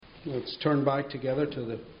Let's turn back together to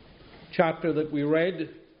the chapter that we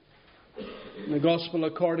read in the Gospel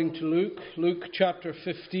according to Luke. Luke chapter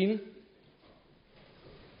 15.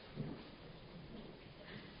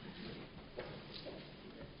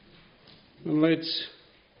 And let's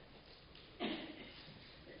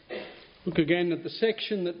look again at the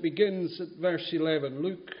section that begins at verse 11.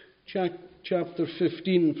 Luke chapter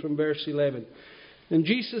 15 from verse 11. And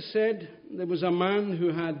Jesus said, there was a man who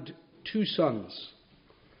had 2 sons.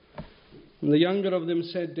 And the younger of them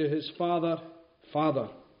said to his father, Father,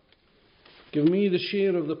 give me the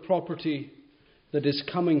share of the property that is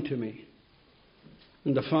coming to me.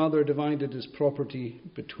 And the father divided his property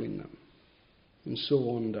between them. And so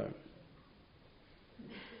on down.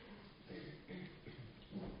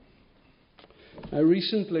 I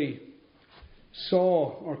recently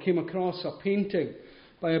saw or came across a painting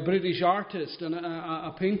by a British artist, and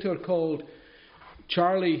a painter called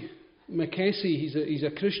Charlie Mackesy. He's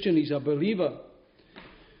a Christian, he's a believer.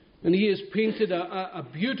 And he has painted a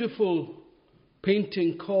beautiful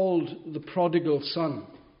painting called The Prodigal Son.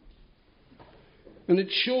 And it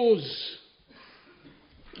shows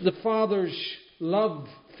the father's love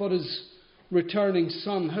for his returning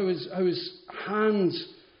son, how his hands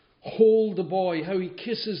hold the boy, how he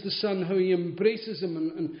kisses the son, how he embraces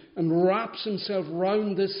him and wraps himself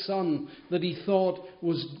round this son that he thought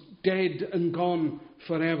was dead and gone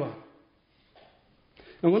forever.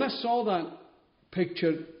 And when I saw that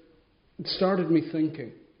picture, it started me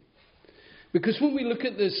thinking. Because when we look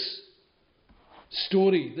at this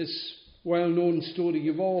story, this well-known story,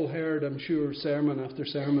 you've all heard, I'm sure, sermon after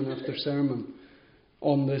sermon after sermon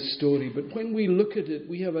on this story. But when we look at it,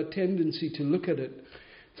 we have a tendency to look at it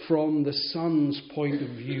from the son's point of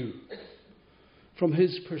view, from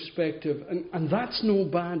his perspective. And that's no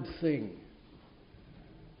bad thing.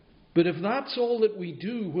 But if that's all that we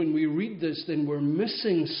do when we read this, then we're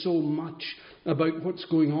missing so much about what's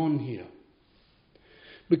going on here.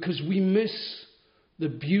 Because we miss the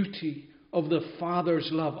beauty of the Father's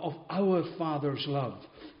love, of our Father's love,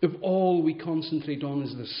 if all we concentrate on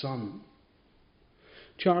is the Son.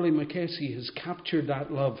 Charlie Mackesy has captured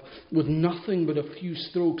that love with nothing but a few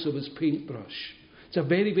strokes of his paintbrush. It's a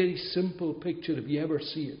very, very simple picture if you ever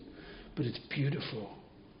see it, but it's beautiful.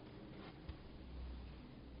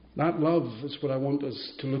 That love is what I want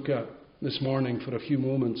us to look at this morning for a few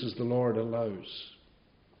moments as the Lord allows.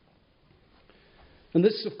 And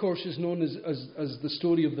this, of course, is known as the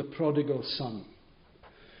story of the prodigal son.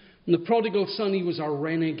 And the prodigal son, he was a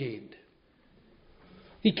renegade.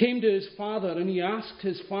 He came to his father and he asked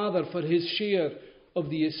his father for his share of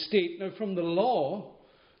the estate. Now, from the law,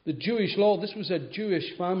 the Jewish law, this was a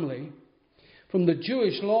Jewish family. From the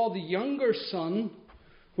Jewish law, the younger son,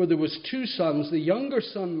 where there was 2 sons, the younger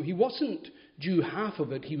son, he wasn't due half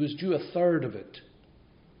of it, he was due 1/3 of it.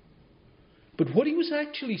 But what he was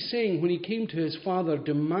actually saying when he came to his father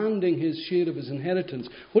demanding his share of his inheritance,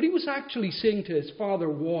 what he was actually saying to his father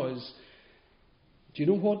was, do you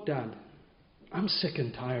know what, Dad? I'm sick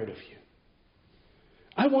and tired of you.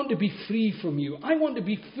 I want to be free from you. I want to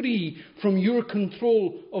be free from your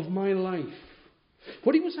control of my life.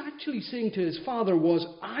 What he was actually saying to his father was,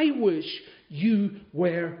 I wish you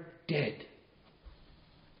were dead.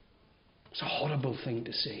 It's a horrible thing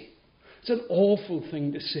to say. It's an awful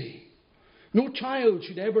thing to say. No child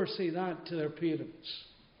should ever say that to their parents.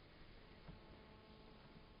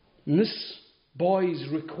 And this boy's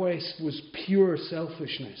request was pure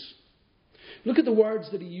selfishness. Look at the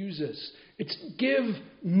words that he uses. It's give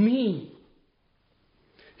me.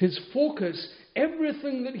 His focus,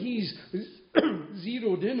 everything that he's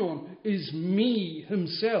zeroed in on is me,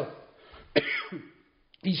 himself.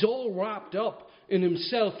 He's all wrapped up in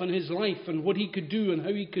himself and his life and what he could do and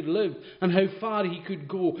how he could live and how far he could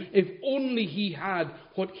go if only he had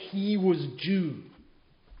what he was due.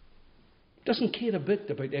 Doesn't care a bit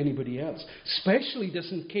about anybody else. Especially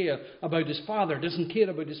doesn't care about his father. Doesn't care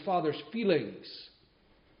about his father's feelings.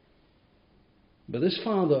 But this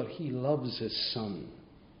father, he loves his son.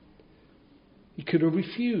 He could have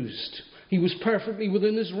refused. He was perfectly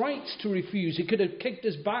within his rights to refuse. He could have kicked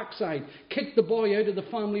his backside, kicked the boy out of the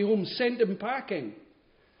family home, sent him packing.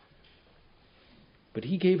 But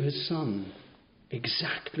he gave his son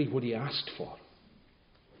exactly what he asked for.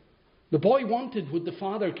 The boy wanted what the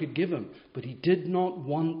father could give him, but he did not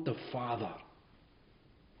want the father.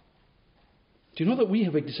 Do you know that we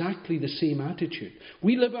have exactly the same attitude?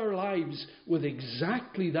 We live our lives with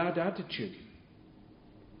exactly that attitude.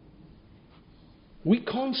 We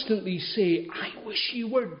constantly say, I wish you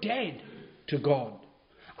were dead to God.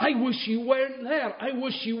 I wish you weren't there. I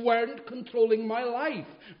wish you weren't controlling my life,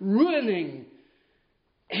 ruining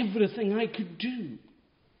everything I could do.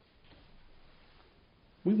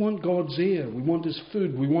 We want God's air. We want His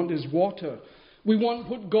food. We want His water. We want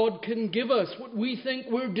what God can give us, what we think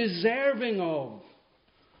we're deserving of.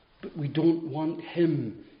 But we don't want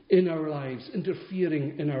Him in our lives,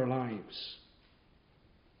 interfering in our lives.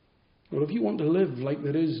 Well, if you want to live like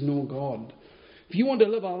there is no God, if you want to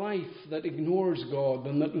live a life that ignores God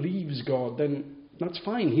and that leaves God, then that's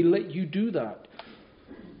fine. He'll let you do that.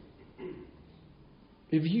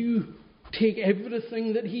 If you take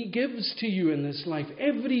everything that He gives to you in this life,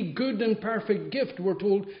 every good and perfect gift, we're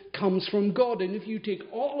told, comes from God. And if you take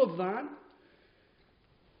all of that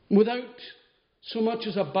without so much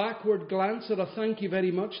as a backward glance or a thank you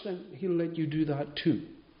very much, then He'll let you do that too.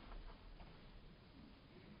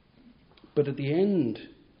 But at the end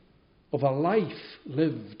of a life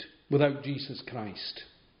lived without Jesus Christ,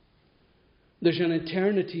 there's an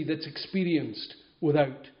eternity that's experienced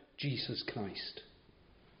without Jesus Christ.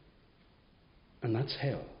 And that's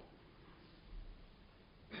hell.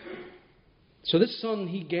 So this son,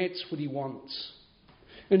 he gets what he wants.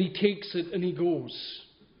 And he takes it and he goes.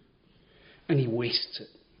 And he wastes it.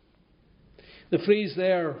 The phrase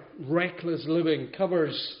there, reckless living,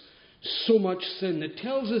 covers so much sin. It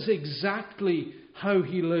tells us exactly how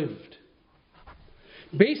he lived.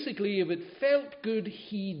 Basically, if it felt good,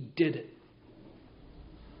 he did it.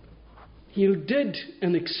 He did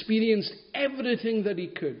and experienced everything that he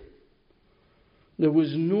could. There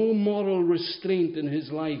was no moral restraint in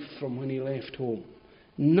his life from when he left home.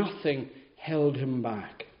 Nothing held him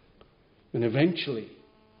back. And eventually,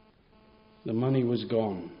 the money was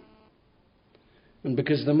gone. And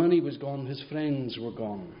because the money was gone, his friends were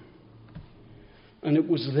gone. And it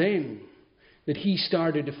was then that he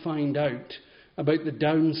started to find out about the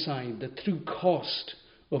downside, the true cost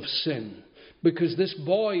of sin. Because this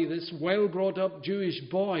boy, this well-brought-up Jewish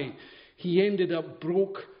boy, he ended up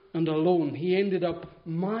broke and alone. He ended up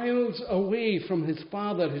miles away from his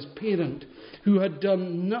father, his parent, who had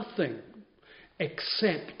done nothing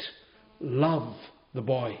except love the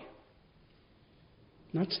boy.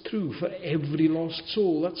 That's true for every lost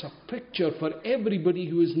soul. That's a picture for everybody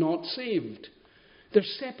who is not saved. They're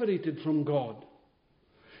separated from God.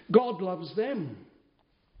 God loves them.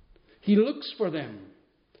 He looks for them.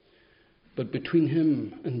 But between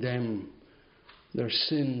him and them, their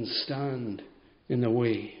sins stand in the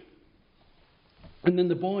way. And then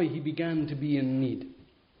the boy, he began to be in need.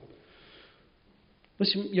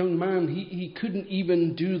 This young man, he couldn't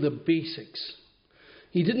even do the basics.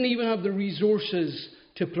 He didn't even have the resources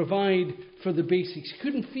to provide for the basics. He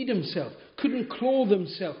couldn't feed himself, couldn't clothe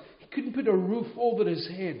himself. He couldn't put a roof over his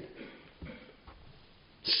head.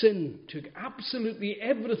 Sin took absolutely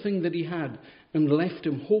everything that he had and left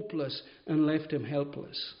him hopeless and left him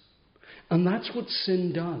helpless. And that's what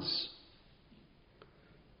sin does.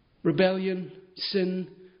 Rebellion, sin,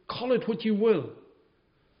 call it what you will.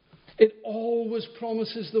 It always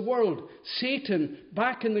promises the world. Satan,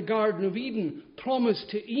 back in the Garden of Eden, promised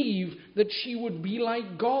to Eve that she would be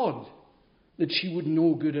like God, that she would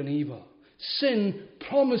know good and evil. Sin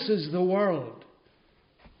promises the world.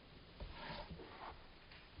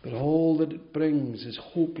 But all that it brings is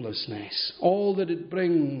hopelessness. All that it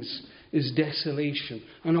brings is desolation.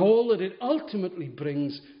 And all that it ultimately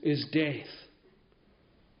brings is death.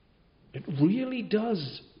 It really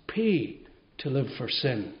does pay to live for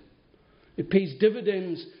sin. It pays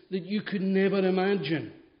dividends that you could never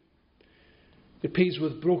imagine. It pays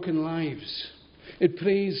with broken lives. It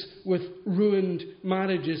pays with ruined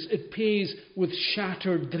marriages. It pays with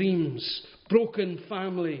shattered dreams, broken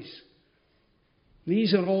families.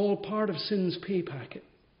 These are all part of sin's pay packet.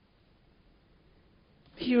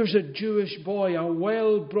 Here's a Jewish boy, a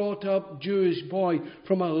well-brought-up Jewish boy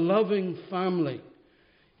from a loving family,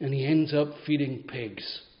 and he ends up feeding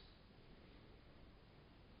pigs.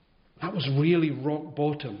 That was really rock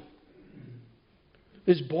bottom.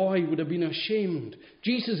 This boy would have been ashamed.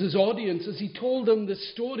 Jesus' audience, as he told them the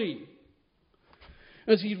story,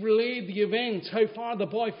 as he relayed the events, how far the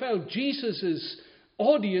boy fell, Jesus'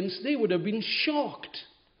 audience, they would have been shocked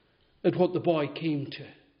at what the boy came to.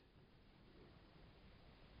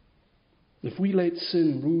 If we let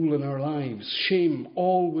sin rule in our lives, shame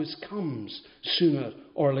always comes sooner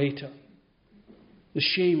or later. The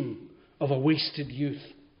shame of a wasted youth.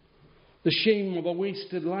 The shame of a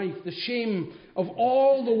wasted life. The shame of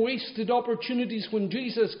all the wasted opportunities when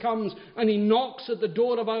Jesus comes and he knocks at the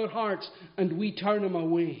door of our hearts and we turn him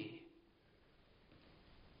away.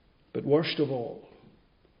 But worst of all,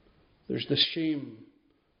 there's the shame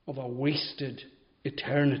of a wasted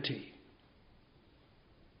eternity.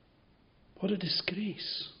 What a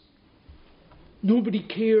disgrace. Nobody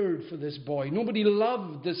cared for this boy. Nobody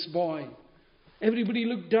loved this boy. Everybody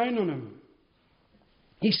looked down on him.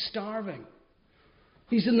 He's starving.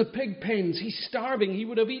 He's in the pig pens. He's starving. He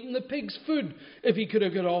would have eaten the pig's food if he could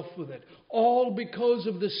have got off with it. All because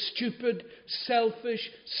of the stupid, selfish,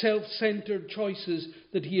 self-centered choices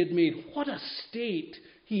that he had made. What a state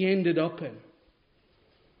he ended up in.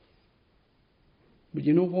 But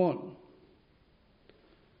you know what?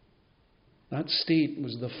 That state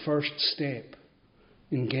was the first step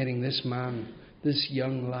in getting this man, this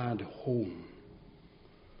young lad, home.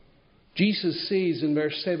 Jesus says in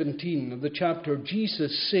verse 17 of the chapter,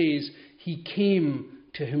 Jesus says he came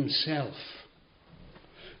to himself.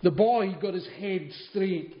 The boy got his head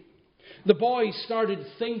straight. The boy started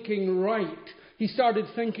thinking right. He started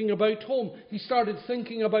thinking about home. He started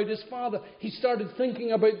thinking about his father. He started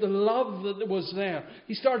thinking about the love that was there.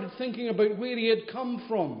 He started thinking about where he had come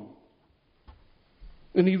from.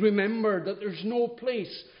 And he remembered that there's no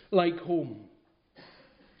place like home.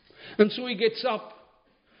 And so he gets up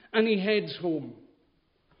and he heads home.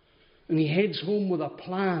 And he heads home with a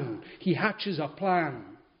plan. He hatches a plan.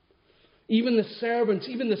 Even the servants,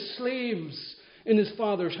 even the slaves in his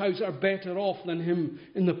father's house are better off than him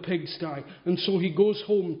in the pigsty. And so he goes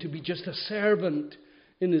home to be just a servant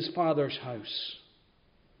in his father's house.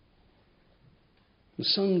 The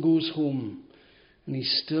son goes home and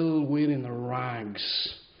he's still wearing the rags.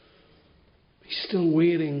 He's still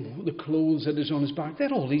wearing the clothes that is on his back.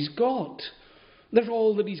 They're all he's got. They're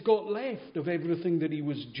all that he's got left of everything that he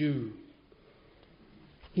was due.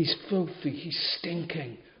 He's filthy. He's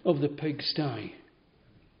stinking of the pigsty.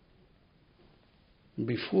 And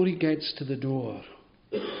before he gets to the door,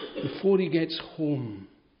 before he gets home,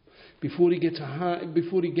 before he gets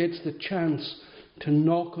the chance to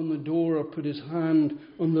knock on the door or put his hand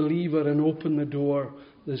on the lever and open the door,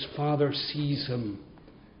 his father sees him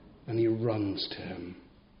and he runs to him.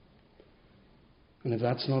 And if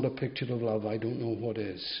that's not a picture of love, I don't know what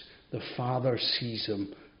is. The father sees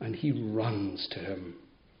him and he runs to him.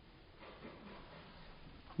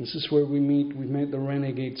 This is where we met the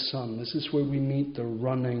renegade son. This is where we meet the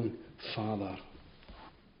running father.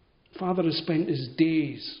 Father has spent his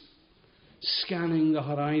days scanning the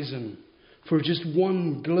horizon for just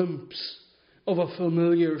one glimpse of a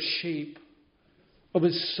familiar shape of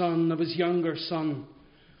his son, of his younger son,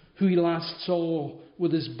 who he last saw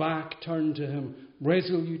with his back turned to him,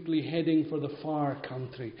 resolutely heading for the far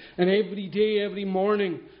country. And every day, every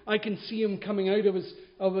morning, I can see him coming out of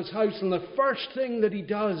his house, and the first thing that he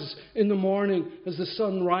does in the morning as the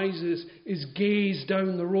sun rises is gaze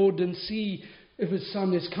down the road and see if his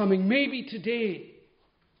son is coming. Maybe today.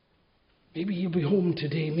 Maybe he'll be home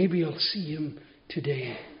today. Maybe I'll see him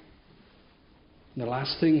today. And the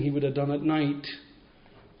last thing he would have done at night,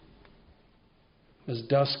 as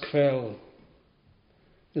dusk fell,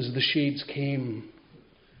 as the shades came,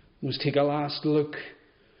 was take a last look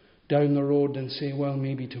down the road and say, well,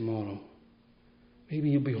 maybe tomorrow.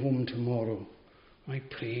 Maybe he'll be home tomorrow. I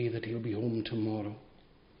pray that he'll be home tomorrow.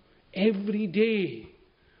 Every day,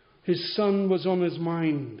 his son was on his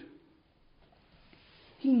mind.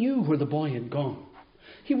 He knew where the boy had gone.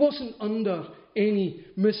 He wasn't under any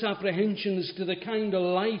misapprehensions to the kind of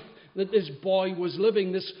life that this boy was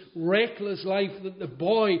living, this reckless life that the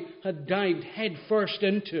boy had dived head first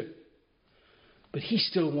into. But he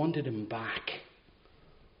still wanted him back.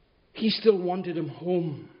 He still wanted him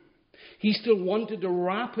home. He still wanted to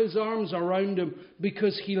wrap his arms around him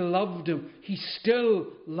because he loved him. He still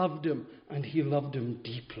loved him, and he loved him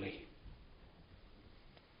deeply.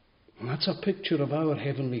 And that's a picture of our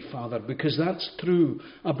Heavenly Father, because that's true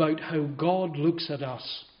about how God looks at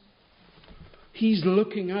us. He's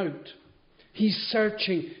looking out. He's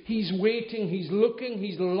searching. He's waiting. He's looking.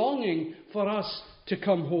 He's longing for us to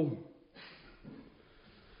come home.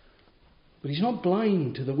 But He's not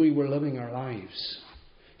blind to the way we're living our lives.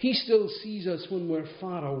 He still sees us when we're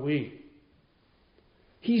far away.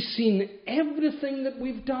 He's seen everything that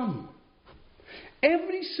we've done.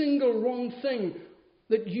 Every single wrong thing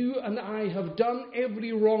that you and I have done,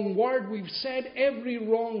 every wrong word we've said, every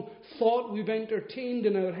wrong thought we've entertained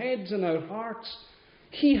in our heads and our hearts.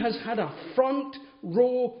 He has had a front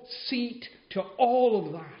row seat to all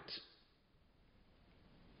of that.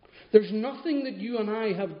 There's nothing that you and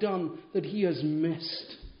I have done that He has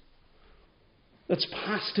missed, that's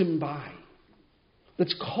passed Him by,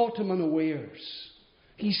 that's caught Him unawares.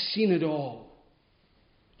 He's seen it all.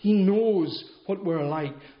 He knows what we're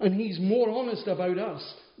like, and He's more honest about us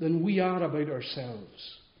than we are about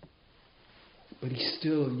ourselves. But He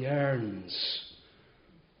still yearns.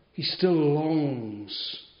 He still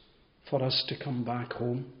longs for us to come back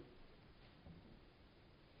home.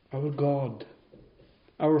 Our God,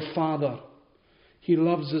 our Father, He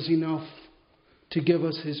loves us enough to give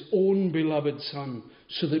us his own beloved Son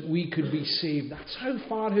so that we could be saved. That's how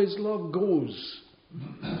far his love goes.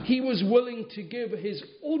 He was willing to give his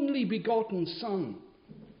only begotten Son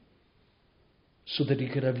so that he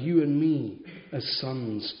could have you and me as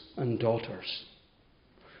sons and daughters.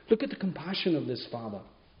 Look at the compassion of this father.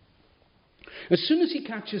 As soon as he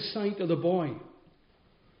catches sight of the boy.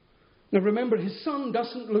 Now remember, his son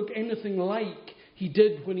doesn't look anything like he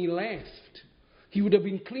did when he left. He would have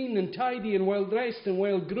been clean and tidy and well dressed and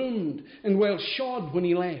well groomed and well shod when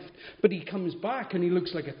he left. But he comes back and he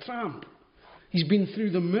looks like a tramp. He's been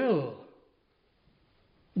through the mill.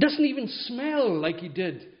 Doesn't even smell like he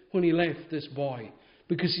did when he left, this boy,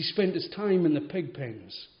 because he spent his time in the pig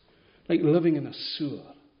pens, like living in a sewer.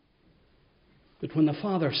 But when the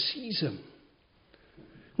father sees him,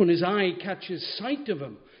 when his eye catches sight of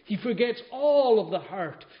him, he forgets all of the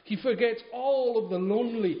hurt. He forgets all of the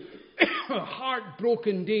lonely,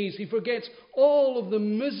 heartbroken days. He forgets all of the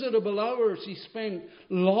miserable hours he spent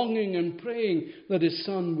longing and praying that his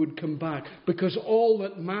son would come back. Because all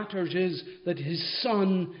that matters is that his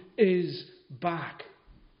son is back.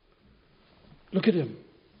 Look at him.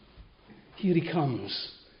 Here he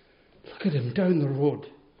comes. Look at him down the road.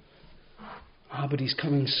 But he's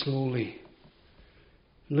coming slowly.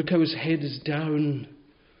 Look how his head is down.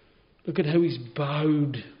 Look at how he's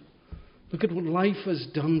bowed. Look at what life has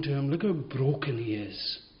done to him. Look how broken he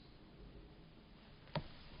is.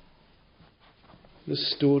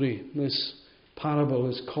 This story, this parable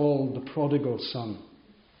is called the prodigal son.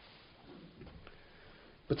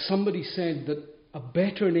 But somebody said that a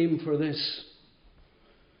better name for this,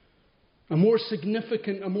 a more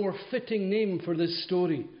significant, a more fitting name for this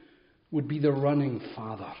story would be the running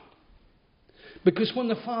father. Because when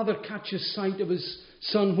the father catches sight of his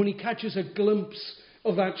son, when he catches a glimpse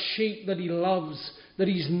of that shape that he loves, that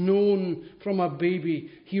he's known from a baby,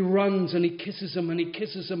 he runs and he kisses him and he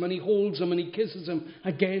kisses him and he holds him and he kisses him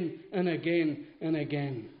again and again and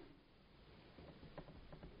again.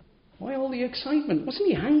 Why all the excitement? Wasn't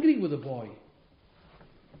he angry with the boy?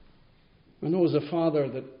 I know as a father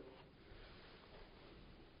that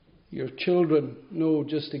your children know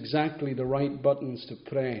just exactly the right buttons to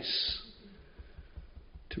press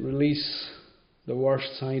to release the worst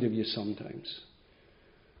side of you sometimes.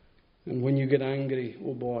 And when you get angry,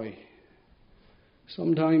 oh boy,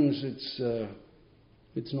 sometimes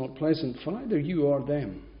it's not pleasant for either you or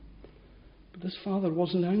them. But this father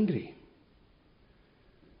wasn't angry.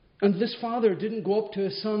 And this father didn't go up to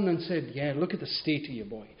his son and said, yeah, look at the state of you,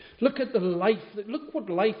 boy. Look at the life. Look what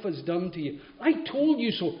life has done to you. I told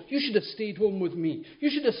you so. You should have stayed home with me. You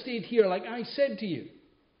should have stayed here like I said to you.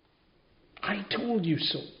 I told you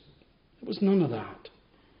so. There was none of that.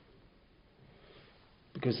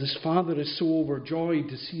 Because this father is so overjoyed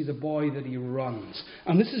to see the boy that he runs.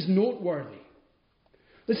 And this is noteworthy.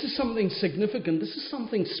 This is something significant. This is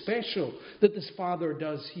something special that this father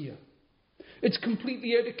does here. It's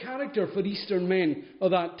completely out of character for Eastern men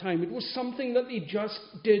of that time. It was something that they just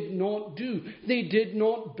did not do. They did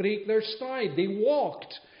not break their stride. They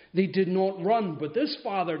walked. They did not run. But this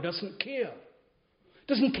father doesn't care.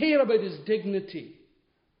 Doesn't care about his dignity.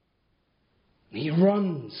 He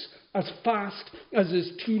runs as fast as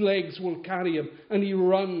his 2 legs will carry him. And he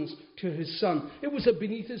runs to his son. It was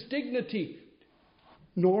beneath his dignity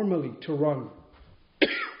normally to run.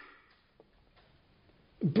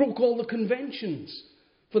 Broke all the conventions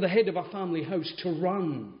for the head of a family house to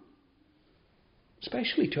run.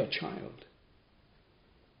 Especially to a child.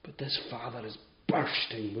 But this father is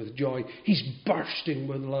bursting with joy. He's bursting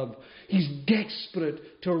with love. He's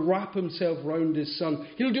desperate to wrap himself round his son.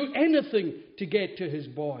 He'll do anything to get to his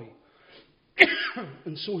boy.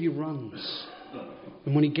 And so he runs.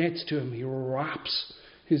 And when he gets to him, he wraps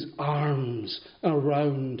his arms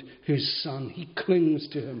around his son. He clings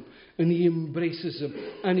to him. And he embraces him.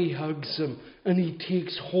 And he hugs him. And he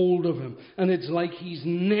takes hold of him. And it's like he's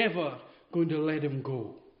never going to let him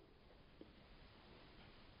go.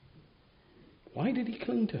 Why did he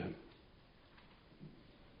cling to him?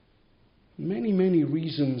 Many, many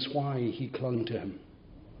reasons why he clung to him.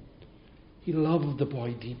 He loved the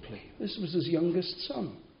boy deeply. This was his youngest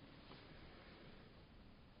son.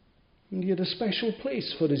 And he had a special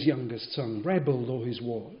place for his youngest son, rebel though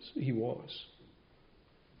he was.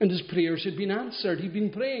 And his prayers had been answered. He'd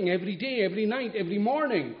been praying every day, every night, every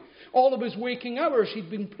morning. All of his waking hours he'd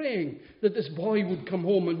been praying that this boy would come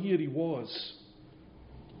home, and here he was.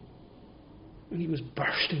 And he was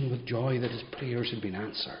bursting with joy that his prayers had been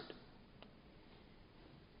answered.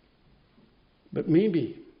 But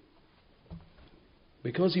maybe,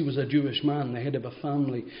 because he was a Jewish man, the head of a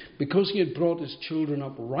family, because he had brought his children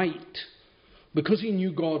up right, because he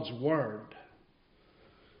knew God's word,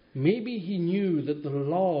 Maybe he knew that the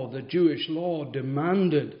law, the Jewish law,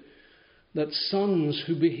 demanded that sons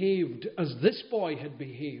who behaved as this boy had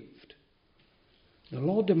behaved, the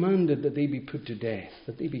law demanded that they be put to death,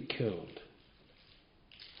 that they be killed.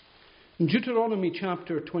 In Deuteronomy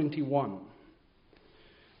chapter 21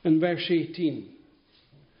 and verse 18,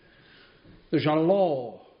 there's a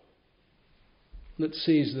law that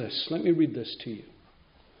says this. Let me read this to you.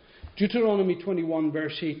 Deuteronomy 21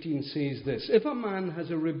 verse 18 says this: "If a man has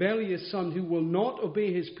a rebellious son who will not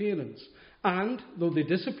obey his parents, and, though they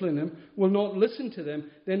discipline him, will not listen to them,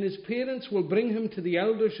 then his parents will bring him to the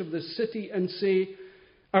elders of the city and say,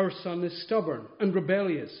 'Our son is stubborn and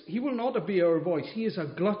rebellious. He will not obey our voice. He is a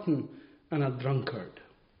glutton and a drunkard.'"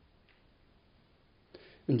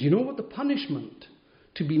 And do you know what the punishment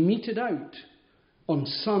to be meted out on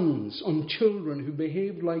sons, on children who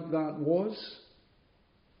behaved like that was?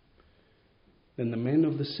 "Then the men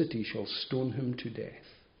of the city shall stone him to death."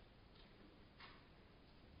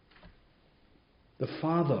 The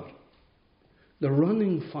father, the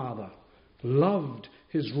running father, loved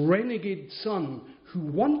his renegade son who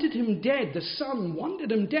wanted him dead. The son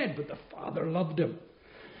wanted him dead, but the father loved him.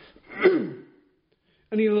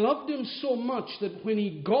 And he loved him so much that when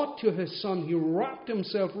he got to his son, he wrapped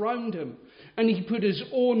himself round him and he put his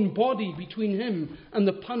own body between him and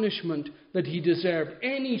the punishment that he deserved.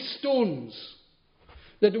 Any stones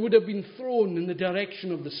that would have been thrown in the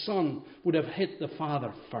direction of the son would have hit the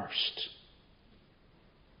father first.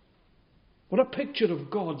 What a picture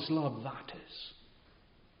of God's love that is.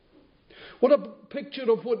 What a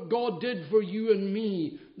picture of what God did for you and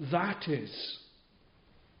me that is.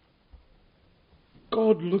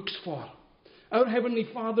 God looks for, our Heavenly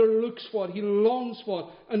Father looks for, He longs for,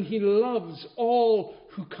 and He loves all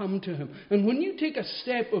who come to Him. And when you take a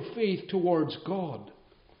step of faith towards God,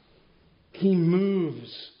 He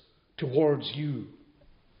moves towards you.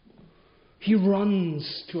 He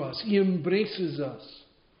runs to us. He embraces us.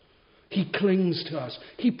 He clings to us.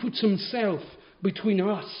 He puts Himself between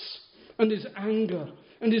us and His anger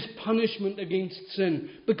and His punishment against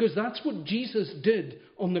sin, because that's what Jesus did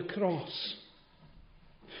on the cross.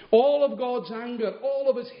 All of God's anger, all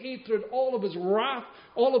of His hatred, all of His wrath,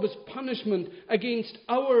 all of His punishment against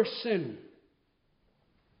our sin,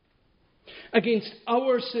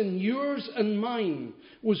 yours and mine,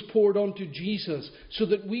 was poured onto Jesus so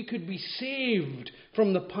that we could be saved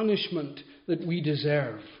from the punishment that we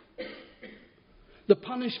deserve. The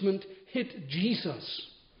punishment hit Jesus,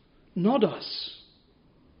 not us.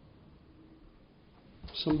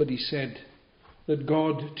 Somebody said that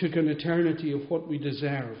God took an eternity of what we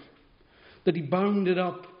deserve, that He bound it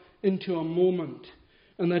up into a moment,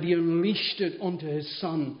 and that He unleashed it onto His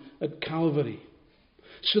Son at Calvary,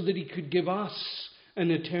 so that He could give us an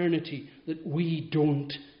eternity that we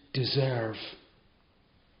don't deserve.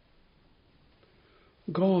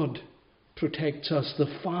 God protects us.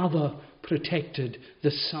 The Father protected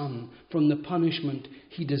the Son from the punishment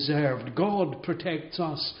He deserved. God protects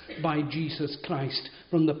us by Jesus Christ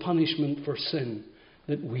from the punishment for sin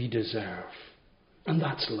that we deserve. And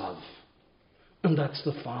that's love. And that's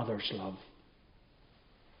the Father's love.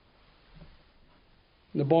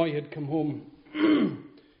 The boy had come home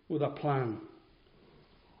with a plan.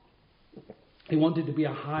 He wanted to be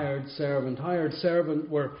a hired servant. Hired servants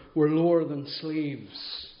were lower than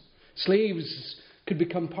slaves. Slaves could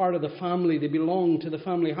become part of the family. They belonged to the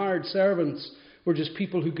family. Hired servants were just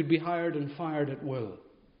people who could be hired and fired at will.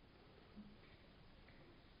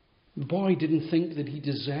 The boy didn't think that he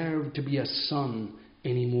deserved to be a son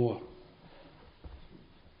anymore.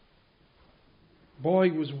 The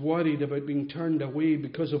boy was worried about being turned away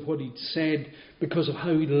because of what he'd said, because of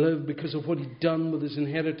how he lived, because of what he'd done with his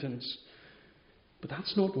inheritance. But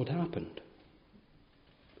that's not what happened.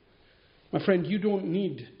 My friend, you don't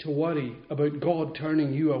need to worry about God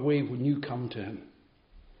turning you away when you come to Him,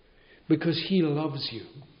 because He loves you.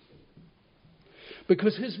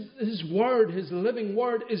 Because His Word, His living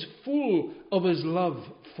Word, is full of His love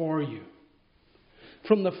for you.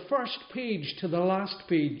 From the first page to the last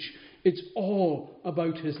page, it's all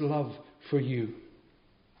about His love for you.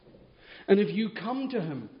 And if you come to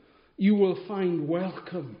Him, you will find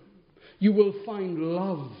welcome. You will find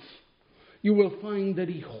love. You will find that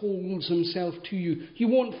He holds Himself to you. You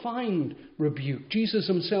won't find rebuke. Jesus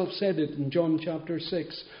Himself said it in John chapter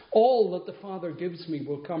 6. All that the Father gives me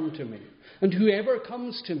will come to me. And whoever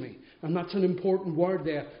comes to me, and that's an important word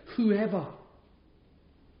there, whoever.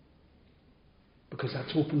 Because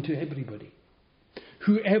that's open to everybody.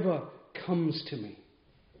 Whoever comes to me,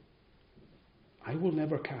 I will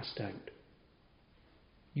never cast out.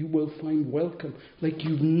 You will find welcome like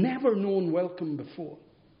you've never known welcome before.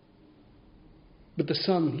 But the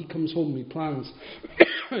son, he comes home, he plans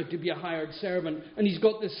to be a hired servant. And he's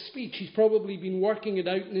got this speech. He's probably been working it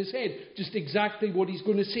out in his head, just exactly what he's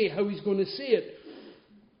going to say, how he's going to say it.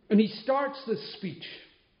 And he starts this speech.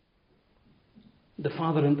 The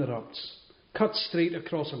father interrupts, cuts straight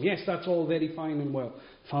across him. Yes, that's all very fine and well.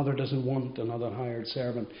 Father doesn't want another hired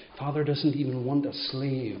servant. Father doesn't even want a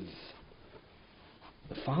slave.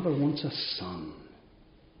 The father wants a son.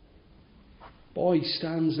 Boy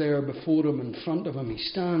stands there before him, in front of him. He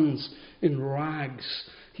stands in rags.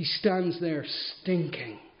 He stands there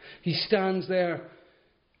stinking. He stands there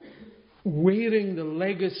wearing the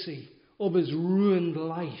legacy of his ruined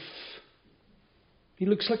life. He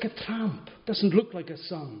looks like a tramp. Doesn't look like a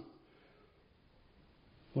son.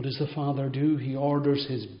 What does the father do? He orders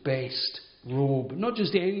his best robe. Not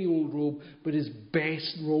just any old robe, but his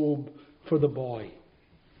best robe for the boy.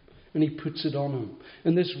 And he puts it on him.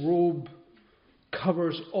 And this robe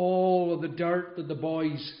covers all of the dirt that the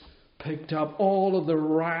boys picked up, all of the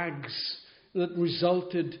rags that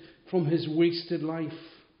resulted from his wasted life.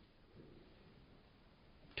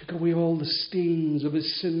 Took away all the stains of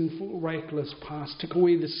his sinful, reckless past. Took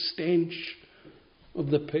away the stench of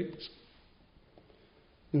the pigs.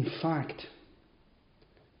 In fact,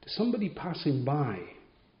 to somebody passing by,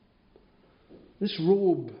 this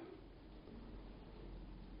robe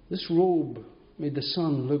made the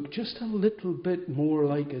son look just a little bit more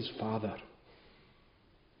like his father.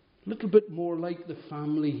 A little bit more like the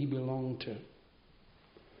family he belonged to.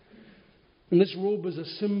 And this robe is a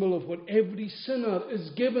symbol of what every sinner is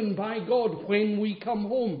given by God when we come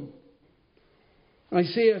home.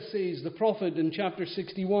 Isaiah says, the prophet in chapter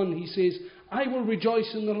 61, he says, I will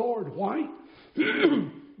rejoice in the Lord. Why?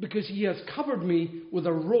 Because he has covered me with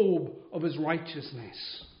a robe of his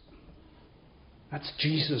righteousness. That's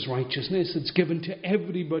Jesus' righteousness. It's given to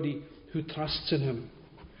everybody who trusts in him.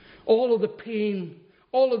 All of the pain,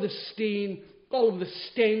 all of the stain, all of the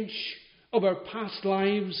stench of our past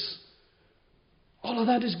lives, all of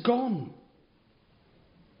that is gone.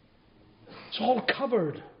 It's all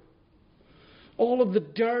covered. All of the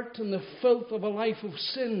dirt and the filth of a life of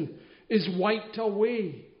sin is wiped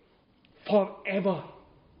away forever.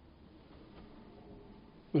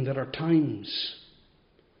 And there are times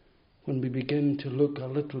when we begin to look a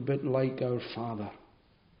little bit like our Father.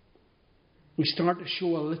 We start to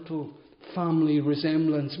show a little family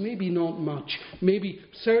resemblance. Maybe not much. Maybe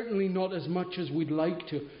certainly not as much as we'd like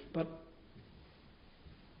to. But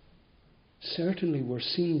certainly we're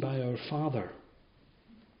seen by our Father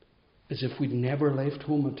as if we'd never left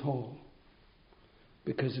home at all.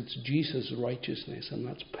 Because it's Jesus' righteousness, and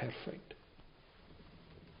that's perfect.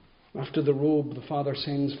 After the robe, the Father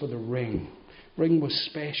sends for the ring. Ring was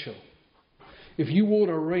special. If you wore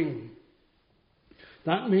a ring,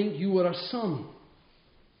 that meant you were a son.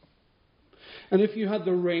 And if you had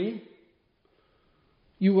the ring,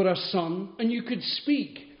 you were a son, and you could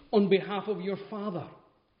speak on behalf of your father.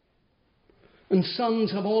 And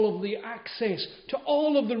sons have all of the access to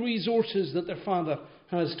all of the resources that their father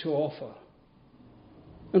has to offer.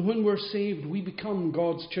 And when we're saved, we become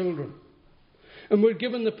God's children. And we're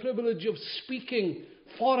given the privilege of speaking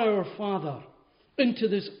for our Father into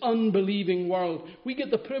this unbelieving world. We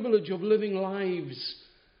get the privilege of living lives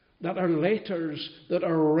that are letters that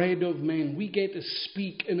are read of men. We get to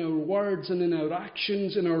speak in our words and in our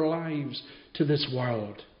actions in our lives to this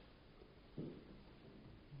world.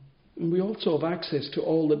 And we also have access to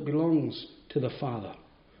all that belongs to the Father.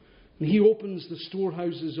 And he opens the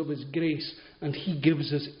storehouses of his grace and he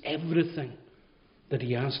gives us everything that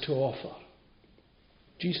he has to offer.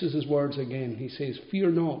 Jesus' words again, he says, fear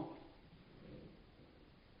not,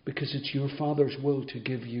 because it's your Father's will to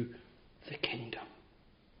give you the kingdom.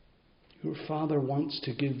 Your Father wants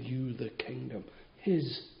to give you the kingdom,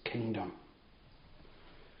 his kingdom.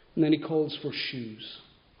 And then he calls for shoes.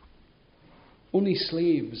 Only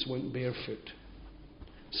slaves went barefoot.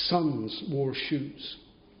 Sons wore shoes.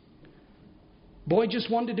 Boy just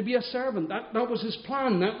wanted to be a servant. That was his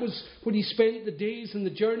plan. That was what he spent the days and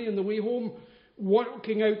the journey and the way home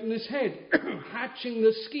working out in his head. Hatching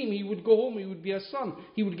this scheme. He would go home. He would be a son.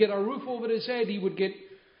 He would get a roof over his head. He would get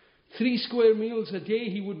 3 square meals a day.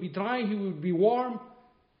 He would be dry. He would be warm.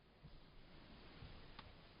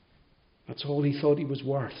 That's all he thought he was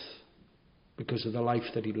worth because of the life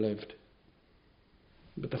that he lived.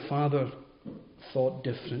 But the Father thought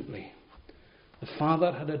differently. The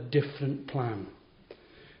Father had a different plan.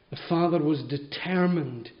 The Father was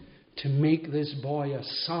determined to make this boy a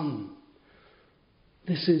son.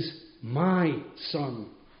 This is my son,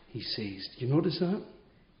 he says. Do you notice that?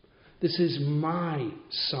 This is my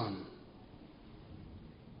son.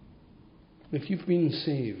 If you've been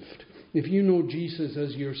saved, if you know Jesus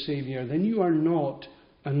as your Saviour, then you are not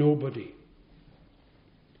a nobody.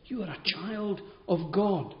 You are a child of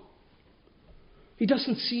God. He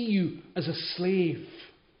doesn't see you as a slave.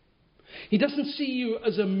 He doesn't see you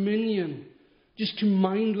as a minion, just to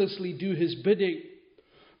mindlessly do his bidding.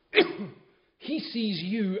 He sees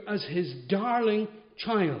you as his darling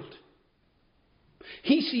child.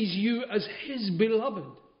 He sees you as his beloved.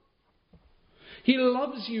 He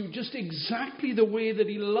loves you just exactly the way that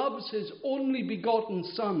he loves his only begotten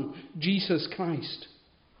Son, Jesus Christ.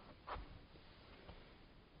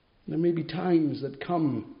 There may be times that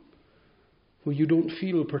come where you don't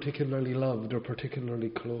feel particularly loved or particularly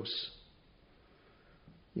close.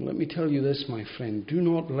 And let me tell you this, my friend. Do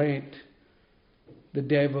not let the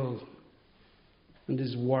devil and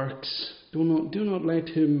his works, do not let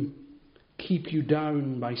him keep you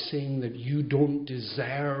down by saying that you don't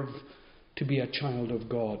deserve to be a child of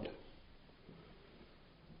God.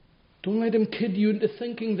 Don't let him kid you into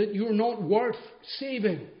thinking that you're not worth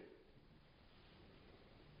saving.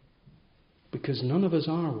 Because none of us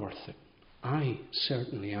are worth it. I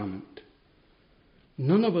certainly amn't.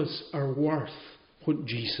 None of us are worth what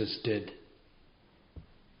Jesus did.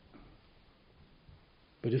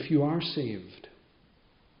 But if you are saved,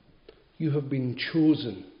 you have been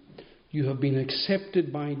chosen. You have been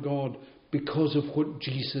accepted by God because of what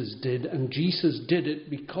Jesus did. And Jesus did it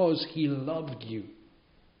because he loved you.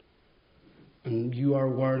 And you are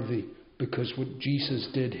worthy because what Jesus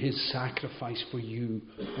did, his sacrifice for you,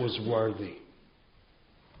 was worthy.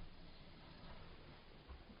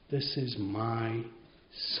 This is my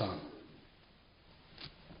son.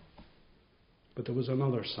 But there was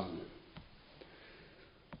another son.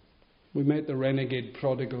 We met the renegade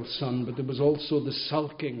prodigal son, but there was also the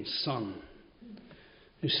sulking son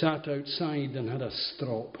who sat outside and had a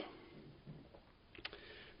strop.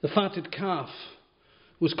 The fatted calf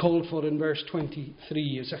was called for in verse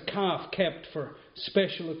 23 as a calf kept for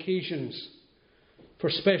special occasions, for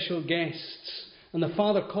special guests. And the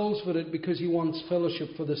father calls for it because he wants fellowship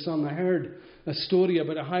for the son. I heard a story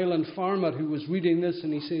about a Highland farmer who was reading this,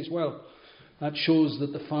 and he says, well, that shows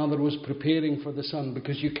that the father was preparing for the son,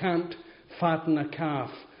 because you can't fatten a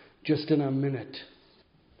calf just in a minute.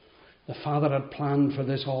 The father had planned for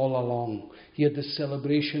this all along. He had the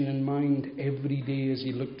celebration in mind every day as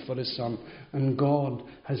he looked for his son. And God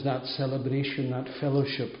has that celebration, that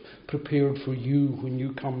fellowship prepared for you when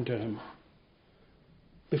you come to him.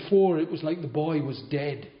 Before, it was like the boy was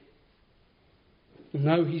dead. And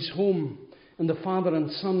now he's home. And the father and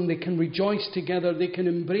son, they can rejoice together. They can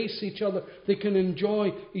embrace each other. They can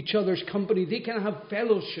enjoy each other's company. They can have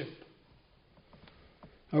fellowship.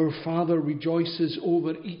 Our Father rejoices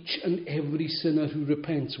over each and every sinner who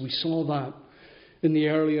repents. We saw that in the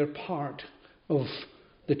earlier part of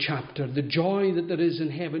the chapter. The joy that there is in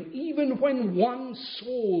heaven, even when one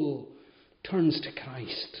soul turns to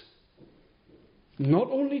Christ. Not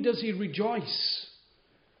only does he rejoice,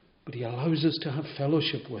 but he allows us to have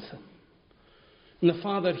fellowship with him. And the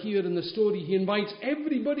Father here in the story, he invites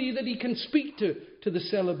everybody that he can speak to the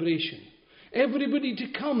celebration. Everybody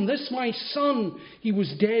to come. This my son, he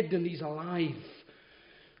was dead and he's alive.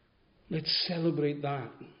 Let's celebrate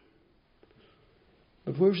that.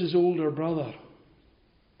 But where's his older brother?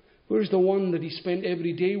 Where's the one that he spent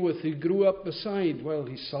every day with, who grew up beside? Well,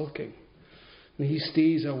 he's sulking. And he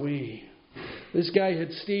stays away. This guy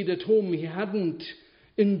had stayed at home. He hadn't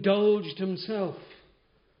indulged himself.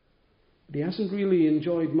 But he hasn't really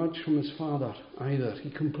enjoyed much from his father either. He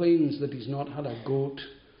complains that he's not had a goat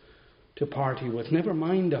to party with. Never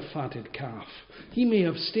mind a fatted calf. He may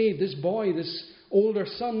have stayed, this boy, this older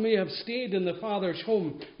son may have stayed in the father's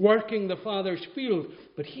home, working the father's field,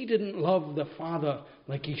 but he didn't love the father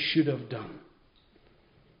like he should have done.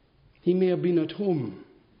 He may have been at home,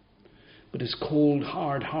 but his cold,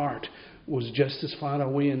 hard heart was just as far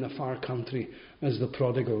away in the far country as the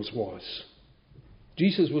prodigal's was.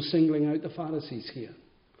 Jesus was singling out the Pharisees here.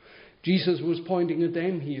 Jesus was pointing at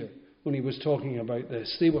them here when he was talking about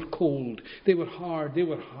this. They were cold, they were hard, they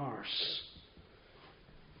were harsh.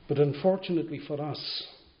 But unfortunately for us,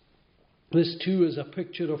 this too is a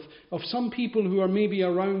picture of some people who are maybe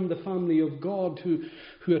around the family of God,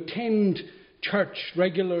 who attend church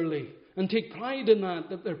regularly and take pride in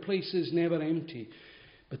that their place is never empty.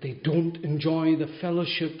 But they don't enjoy the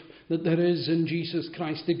fellowship that there is in Jesus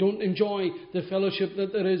Christ. They don't enjoy the fellowship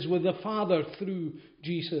that there is with the Father through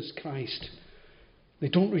Jesus Christ. They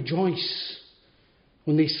don't rejoice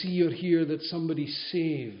when they see or hear that somebody's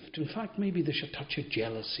saved. In fact, maybe there's a touch of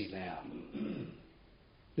jealousy there.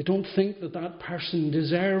 They don't think that that person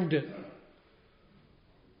deserved it.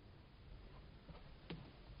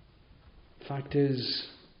 Fact is,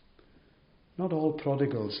 Not all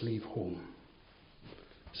prodigals leave home.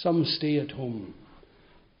 Some stay at home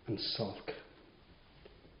and sulk.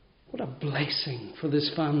 What a blessing for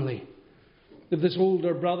this family if this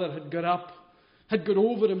older brother had got up, had got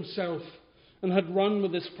over himself, and had run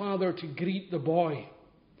with his father to greet the boy.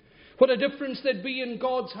 What a difference there'd be in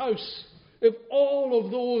God's house if all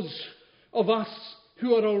of those of us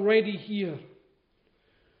who are already here,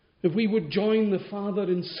 if we would join the Father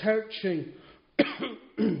in searching,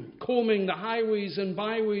 combing the highways and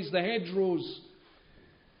byways, the hedgerows,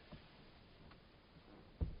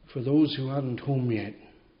 for those who aren't home yet,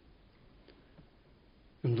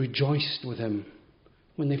 and rejoiced with Him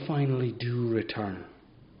when they finally do return.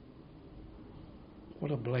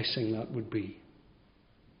 What a blessing that would be.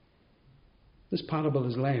 This parable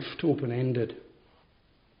is left open-ended.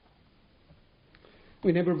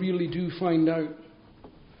 We never really do find out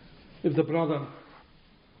if the brother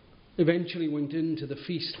eventually went into the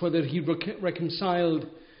feast, whether he reconciled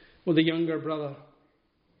with the younger brother.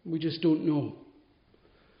 We just don't know.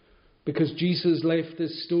 Because Jesus left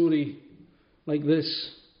this story like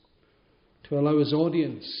this to allow His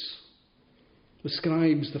audience, the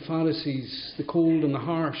scribes, the Pharisees, the cold and the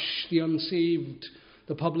harsh, the unsaved,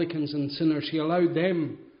 the publicans and sinners, He allowed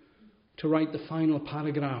them to write the final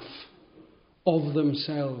paragraph of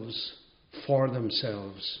themselves, for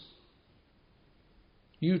themselves.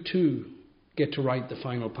 You too get to write the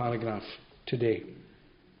final paragraph today.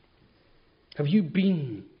 Have you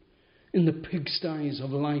been in the pigsties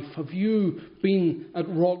of life? Have you been at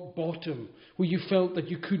rock bottom where you felt that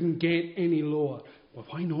you couldn't get any lower? Well,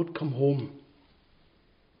 why not come home?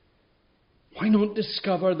 Why not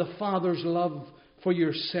discover the Father's love for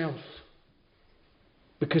yourself?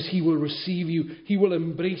 Because He will receive you. He will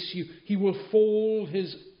embrace you. He will fold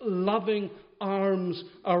His loving arms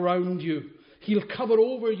around you. He'll cover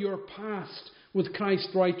over your past with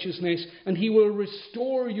Christ's righteousness, and He will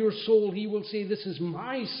restore your soul. He will say, this is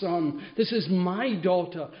my son, this is my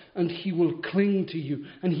daughter, and He will cling to you,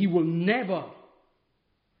 and He will never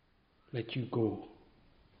let you go.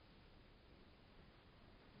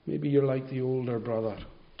 Maybe you're like the older brother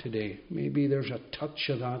today. Maybe there's a touch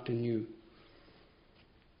of that in you.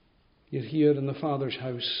 You're here in the Father's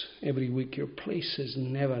house every week. Your place is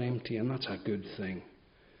never empty, and that's a good thing.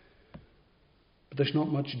 But there's not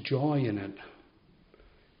much joy in it,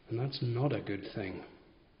 and that's not a good thing.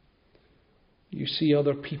 You see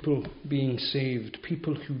other people being saved,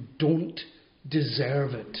 people who don't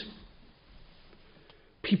deserve it.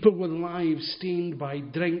 People with lives stained by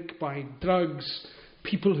drink, by drugs,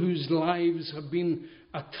 people whose lives have been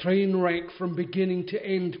a train wreck from beginning to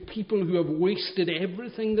end, people who have wasted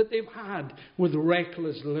everything that they've had with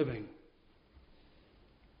reckless living.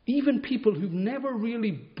 Even people who've never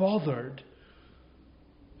really bothered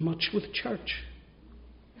much with church.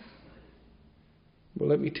 Well,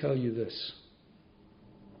 let me tell you this,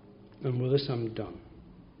 and with this I'm done.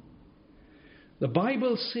 The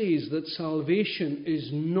Bible says that salvation is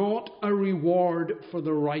not a reward for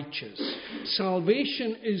the righteous.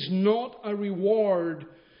 Salvation is not a reward.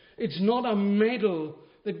 It's not a medal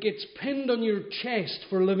that gets pinned on your chest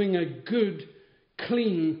for living a good,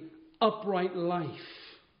 clean, upright life.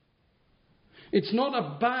 It's not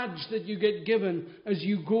a badge that you get given as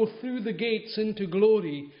you go through the gates into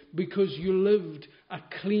glory because you lived a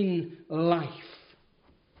clean life.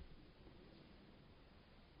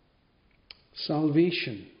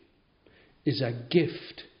 Salvation is a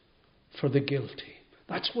gift for the guilty.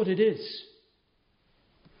 That's what it is.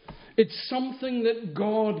 It's something that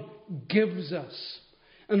God gives us.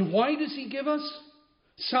 And why does He give us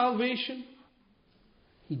salvation?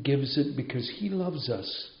 He gives it because He loves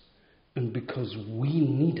us and because we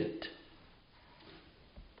need it.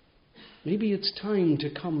 Maybe it's time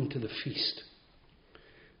to come to the feast.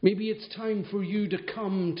 Maybe it's time for you to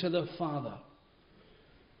come to the Father.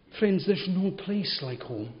 Friends, there's no place like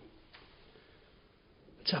home.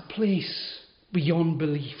 It's a place beyond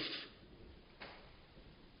belief.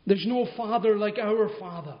 There's no Father like our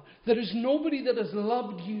Father. There is nobody that has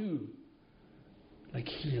loved you like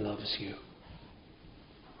He loves you.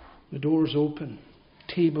 The door's open,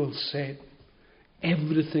 table's set,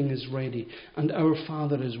 everything is ready, and our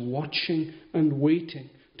Father is watching and waiting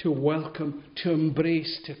to welcome, to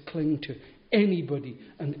embrace, to cling to anybody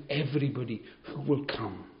and everybody who will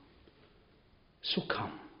come. So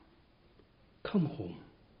come. Come home.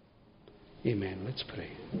 Amen. Let's pray.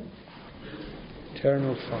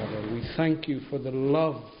 Eternal Father, we thank You for the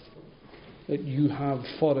love that You have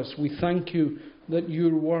for us. We thank You that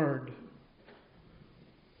Your word,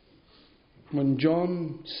 when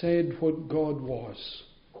John said what God was,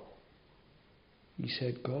 he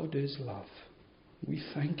said, God is love. We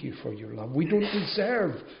thank you for your love. We don't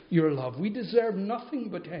deserve your love. We deserve nothing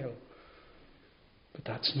but hell. But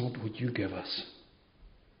that's not what you give us.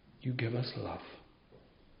 You give us love.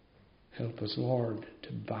 Help us, Lord,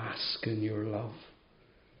 to bask in your love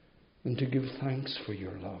and to give thanks for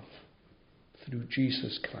your love through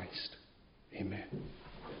Jesus Christ. Amen.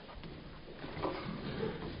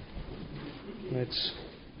 Let's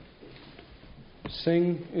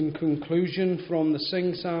sing in conclusion from the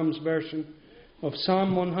Sing Psalms version of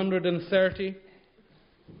Psalm 130.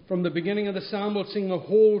 From the beginning of the psalm, we'll sing the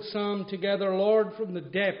whole psalm together. Lord, from the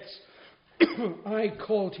depths I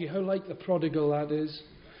call to you. How like the prodigal that is.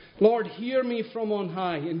 Lord, hear me from on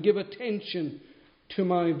high and give attention to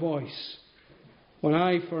my voice when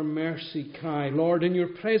I for mercy cry. Lord, in your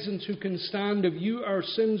presence who can stand? Of you our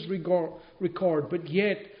sins record, but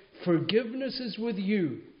yet forgiveness is with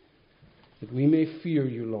you, that we may fear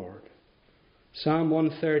you, Lord. Psalm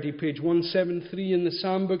 130, page 173 in the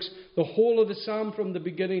psalm books. The whole of the psalm from the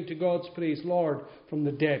beginning to God's praise. Lord, from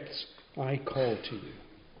the depths I call to you.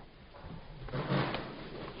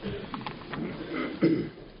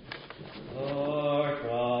 Lord,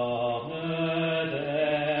 from the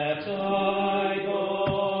depths I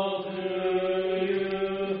call to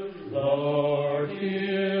you. Lord,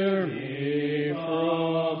 hear me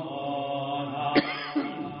from on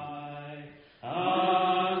high,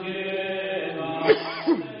 and give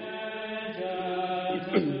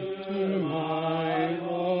attention to my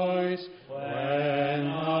voice when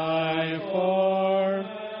I for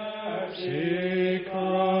mercy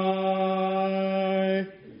cry.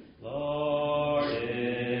 Lord,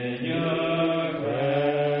 in your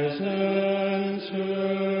presence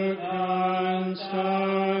who can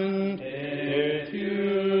stand? If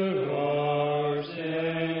you our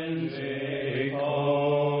sins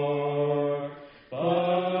record,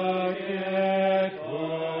 but yet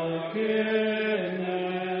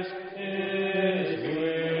forgiveness is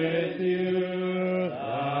with you,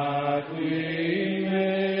 that we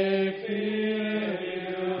may fear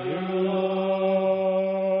you,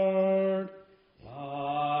 Lord. I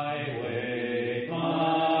wait,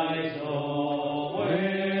 my soul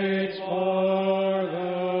waits for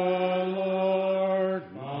the Lord.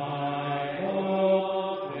 My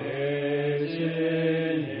hope is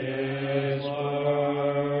in his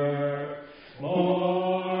word.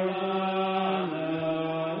 More than a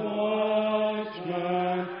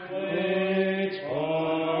watchman waits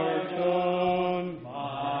for dawn,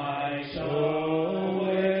 my soul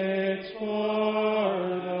waits for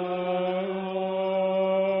the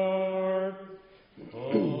Lord.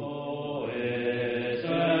 Oh,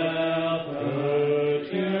 Israel,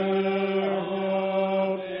 put your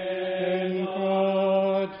hope in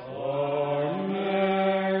God, for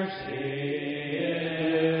mercy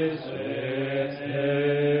is with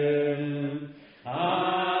him,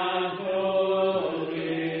 and good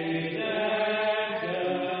redemption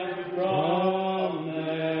from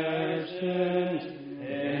their sins.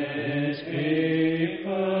 His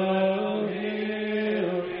people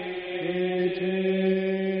he'll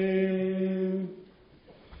redeem.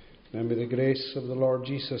 And may the grace of the Lord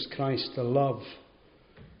Jesus Christ, the love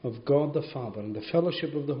of God the Father, and the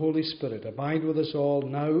fellowship of the Holy Spirit abide with us all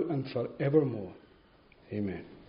now and forevermore. Amen.